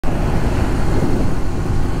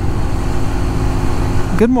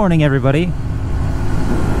Good morning, everybody.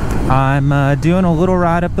 I'm doing a little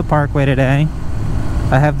ride up the parkway today.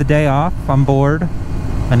 I have the day off. I'm bored.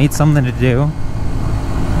 I need something to do.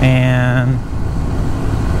 And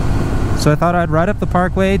so I thought I'd ride up the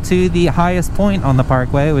parkway to the highest point on the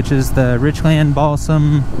parkway, which is the Richland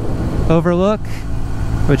Balsam overlook,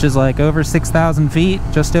 which is like over 6,000 feet,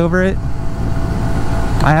 just over it.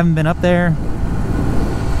 I haven't been up there,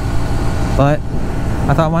 but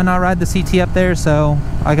I thought, why not ride the CT up there so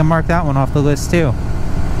I can mark that one off the list too.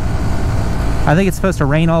 I think it's supposed to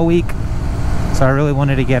rain all week, so I really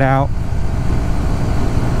wanted to get out.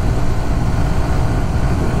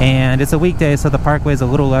 And it's a weekday, so the parkway's a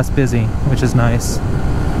little less busy, which is nice.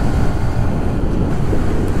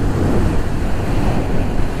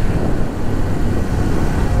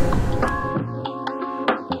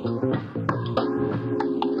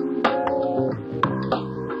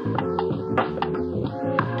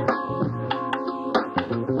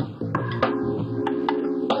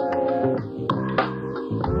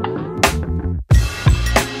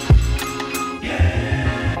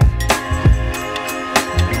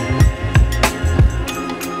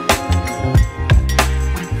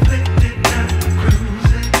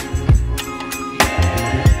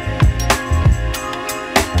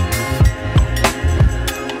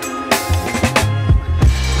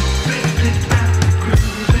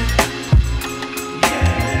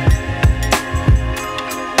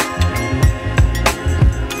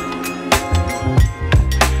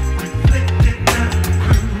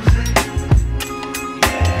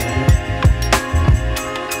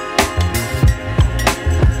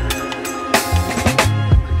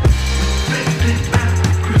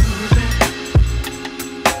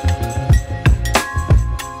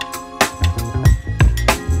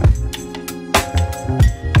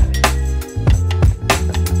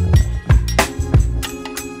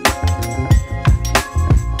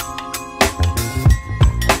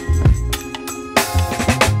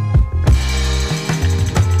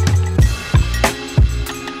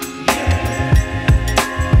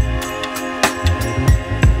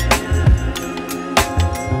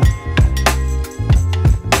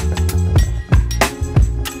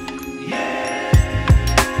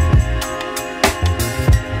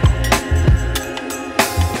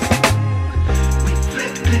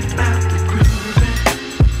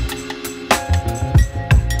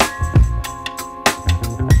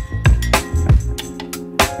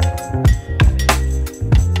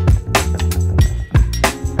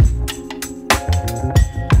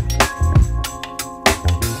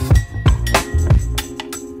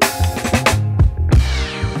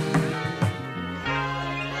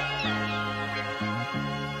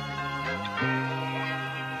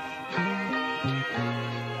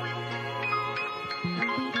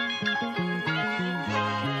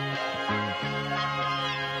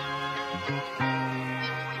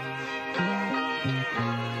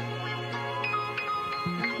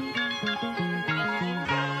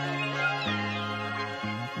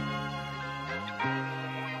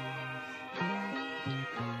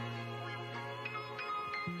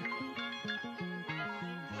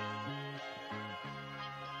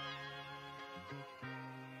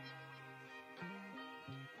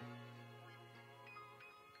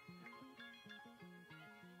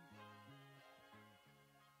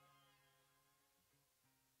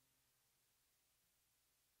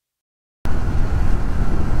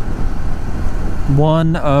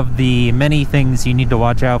 One of the many things you need to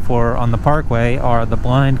watch out for on the parkway are the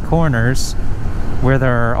blind corners, where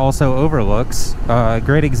there are also overlooks. A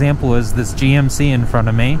great example is this GMC in front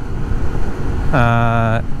of me.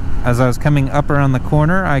 As I was coming up around the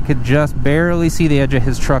corner, I could just barely see the edge of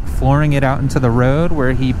his truck flooring it out into the road,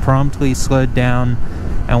 where he promptly slowed down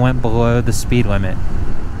and went below the speed limit.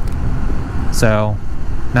 So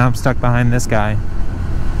now I'm stuck behind this guy.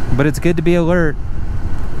 But it's good to be alert.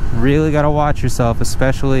 Really gotta watch yourself,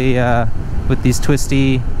 especially with these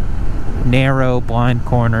twisty, narrow, blind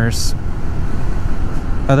corners.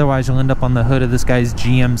 Otherwise you'll end up on the hood of this guy's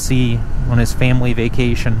GMC on his family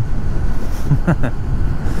vacation.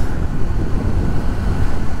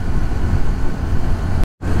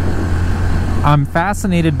 I'm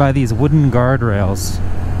fascinated by these wooden guardrails.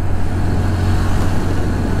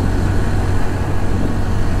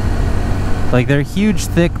 Like, they're huge,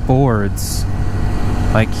 thick boards.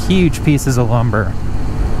 Like huge pieces of lumber.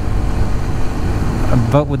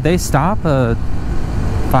 But would they stop a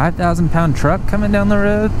 5,000-pound truck coming down the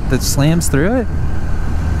road that slams through it?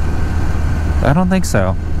 I don't think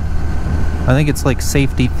so. I think it's like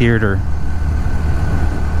safety theater.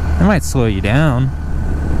 It might slow you down.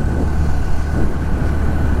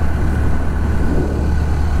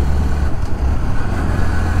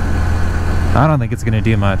 I don't think it's going to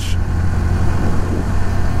do much.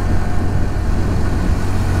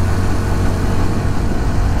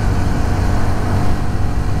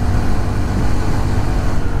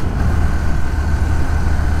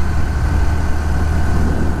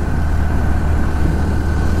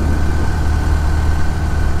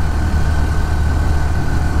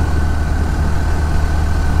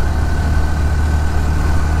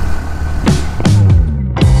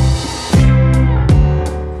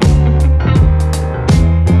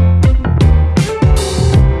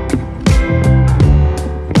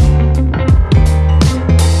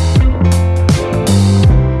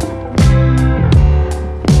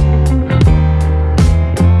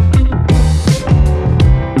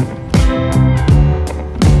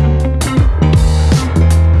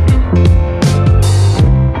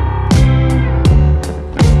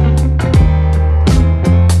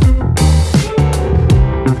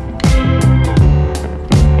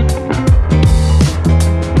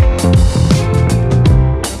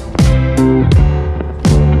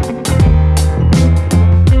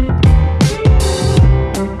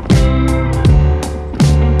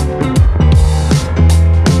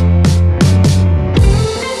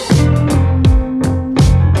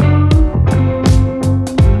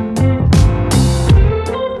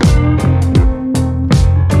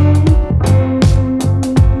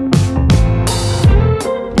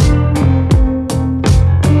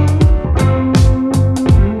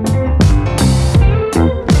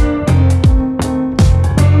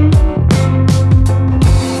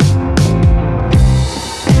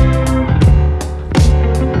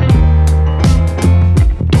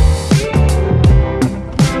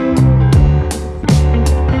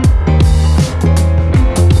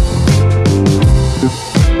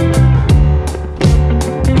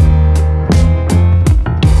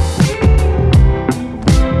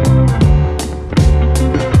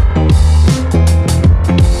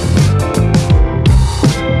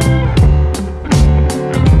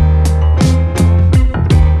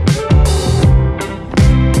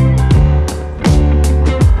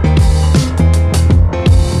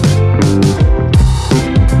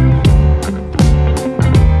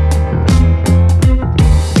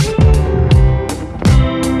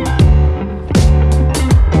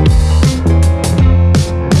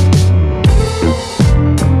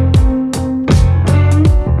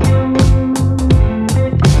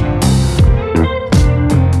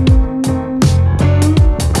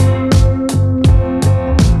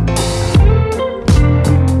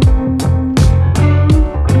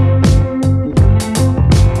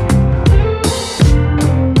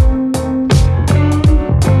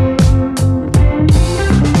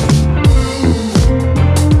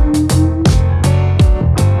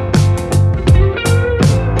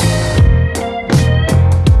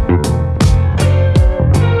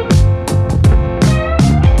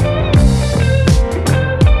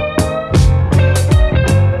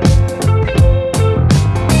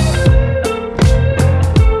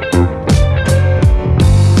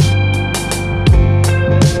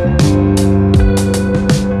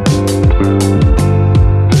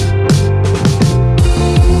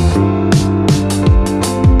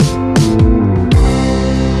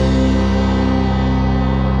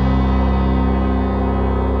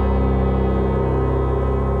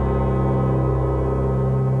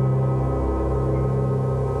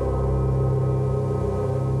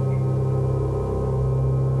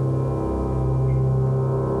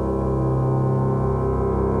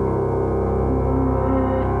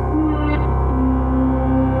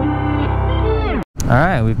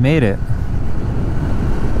 Alright, we've made it.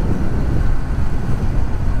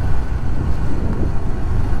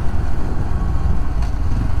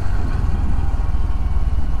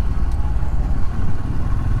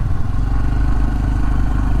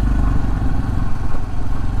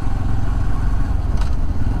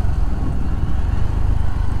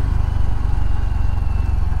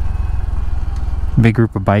 Big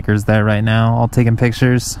group of bikers there right now, all taking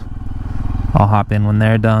pictures. I'll hop in when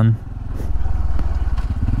they're done.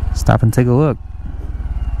 Stop and take a look.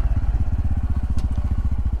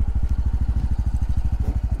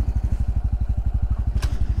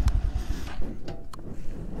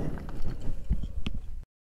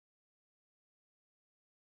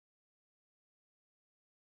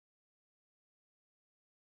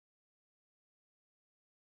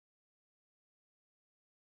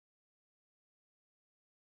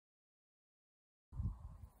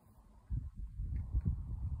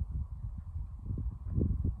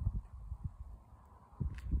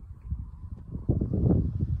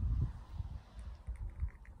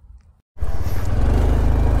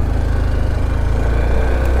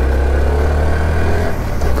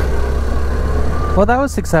 Well, that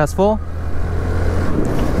was successful.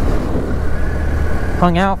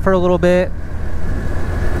 Hung out for a little bit.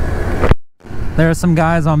 There are some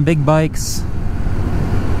guys on big bikes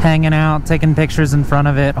hanging out, taking pictures in front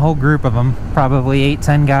of it. A whole group of them, probably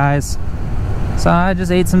 8-10 guys. So I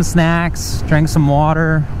just ate some snacks, drank some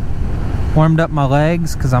water, warmed up my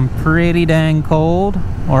legs because I'm pretty dang cold,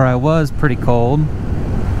 or I was pretty cold.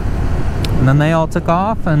 And then they all took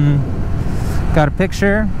off and got a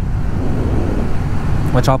picture,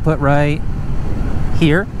 which I'll put right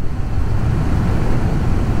here.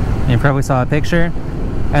 You probably saw a picture.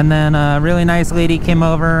 And then a really nice lady came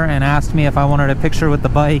over and asked me if I wanted a picture with the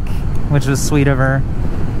bike, which was sweet of her.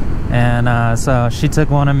 And so she took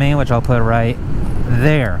one of me, which I'll put right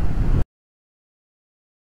there.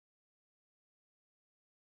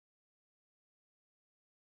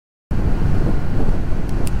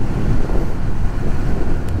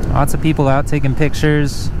 Lots of people out taking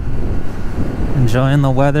pictures, enjoying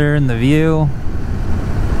the weather and the view.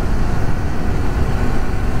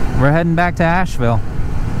 We're heading back to Asheville.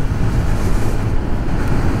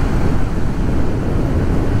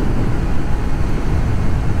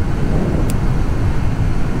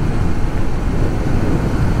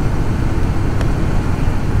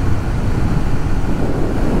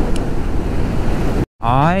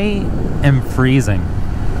 I am freezing,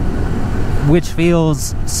 which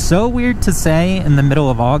feels so weird to say in the middle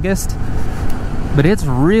of August, but it's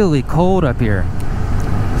really cold up here.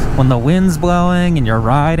 When the wind's blowing and you're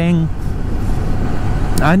riding,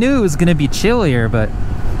 I knew it was going to be chillier,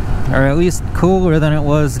 or at least cooler than it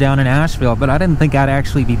was down in Asheville, but I didn't think I'd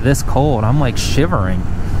actually be this cold. I'm like shivering.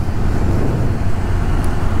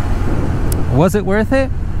 Was it worth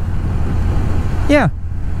it? Yeah.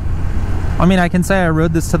 I mean, I can say I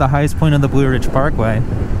rode this to the highest point of the Blue Ridge Parkway.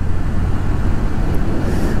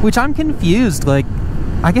 Which I'm confused, like,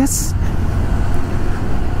 I guess...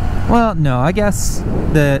 Well, no, I guess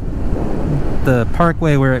that the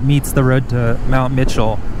parkway where it meets the road to Mount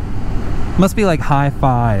Mitchell must be like high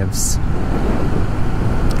fives.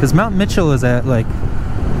 Because Mount Mitchell is at like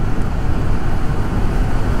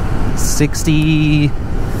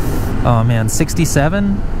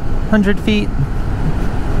 6,700 feet.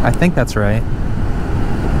 I think that's right.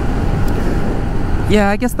 Yeah,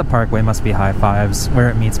 I guess the parkway must be high fives where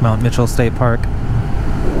it meets Mount Mitchell State Park.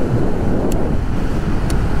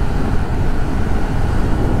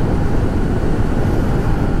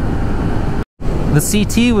 The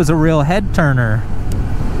CT was a real head turner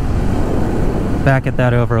back at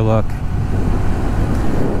that overlook.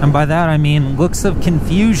 And by that I mean looks of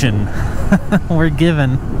confusion were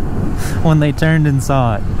given when they turned and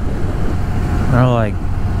saw it. They're like,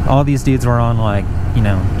 all these dudes were on like, you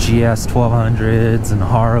know, GS 1200s and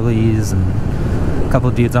Harleys and a couple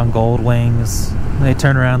of dudes on Gold Wings. They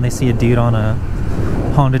turn around, they see a dude on a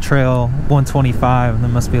Honda Trail 125 and they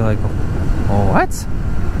must be like, what?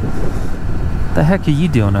 The heck are you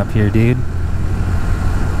doing up here, dude?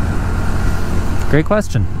 Great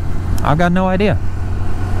question. I've got no idea.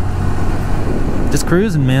 Just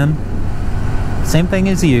cruising, man. Same thing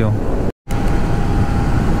as you.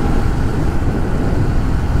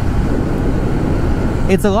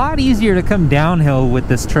 It's a lot easier to come downhill with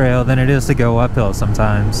this trail than it is to go uphill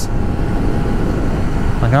sometimes.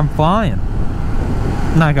 Like, I'm flying.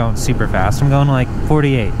 I'm not going super fast. I'm going like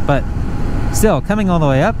 48, but still, coming all the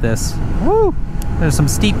way up this, woo, there's some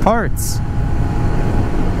steep parts.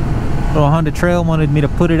 Little Honda Trail wanted me to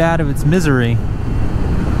put it out of its misery.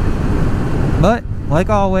 But, like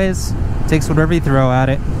always, takes whatever you throw at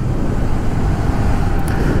it.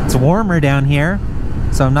 It's warmer down here,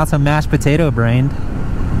 so I'm not so mashed potato brained.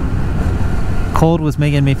 Cold was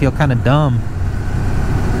making me feel kind of dumb.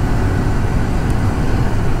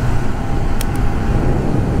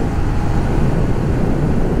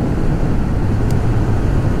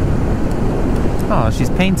 Oh, she's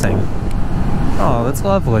painting. Oh, that's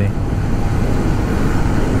lovely.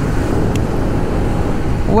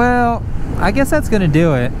 Well, I guess that's gonna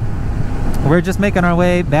do it. We're just making our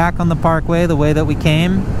way back on the parkway the way that we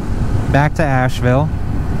came, back to Asheville.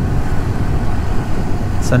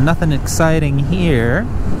 So nothing exciting here.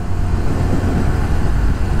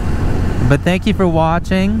 But thank you for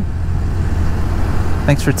watching.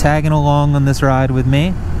 Thanks for tagging along on this ride with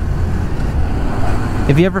me.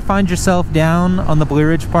 If you ever find yourself down on the Blue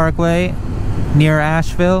Ridge Parkway near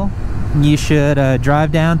Asheville, you should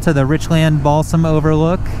drive down to the Richland Balsam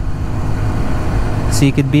overlook. So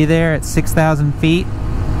you could be there at 6,000 feet,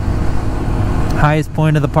 highest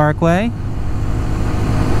point of the parkway.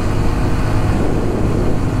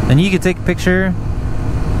 Then you could take a picture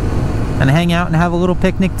and hang out and have a little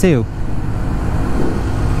picnic too.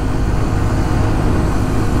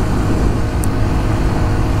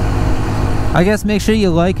 I guess make sure you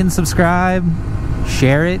like and subscribe.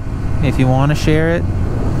 Share it if you want to share it.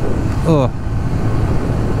 Oh,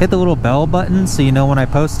 hit the little bell button so you know when I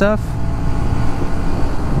post stuff.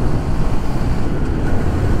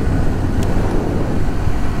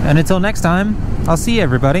 And until next time, I'll see you,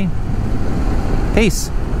 everybody. Peace.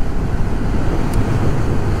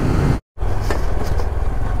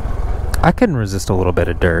 I couldn't resist a little bit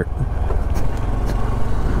of dirt.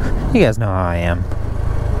 You guys know how I am.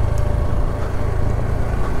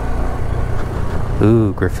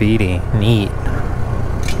 Ooh, graffiti. Neat.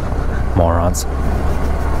 Morons.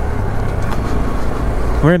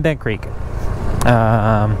 We're in Bent Creek.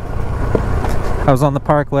 I was on the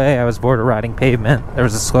parkway. I was bored of riding pavement. There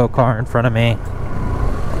was a slow car in front of me.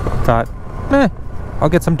 Thought, I'll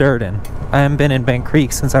get some dirt in. I haven't been in Bent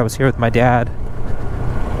Creek since I was here with my dad.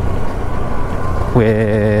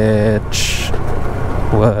 Which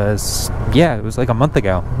was, yeah, it was like a month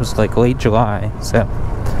ago. It was like late July, so.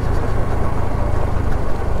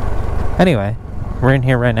 Anyway, we're in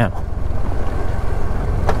here right now.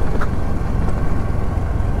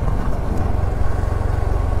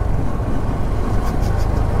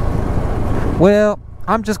 Well,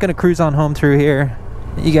 I'm just gonna cruise on home through here.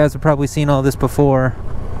 You guys have probably seen all this before.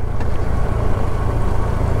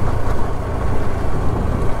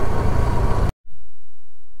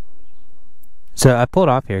 So I pulled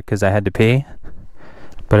off here because I had to pee,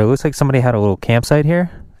 but it looks like somebody had a little campsite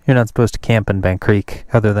here. You're not supposed to camp in Bent Creek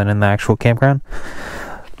other than in the actual campground.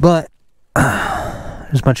 But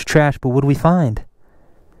there's a bunch of trash, but what do we find?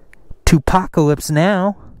 Tupacalypse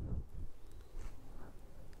now.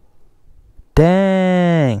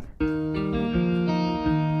 Dang.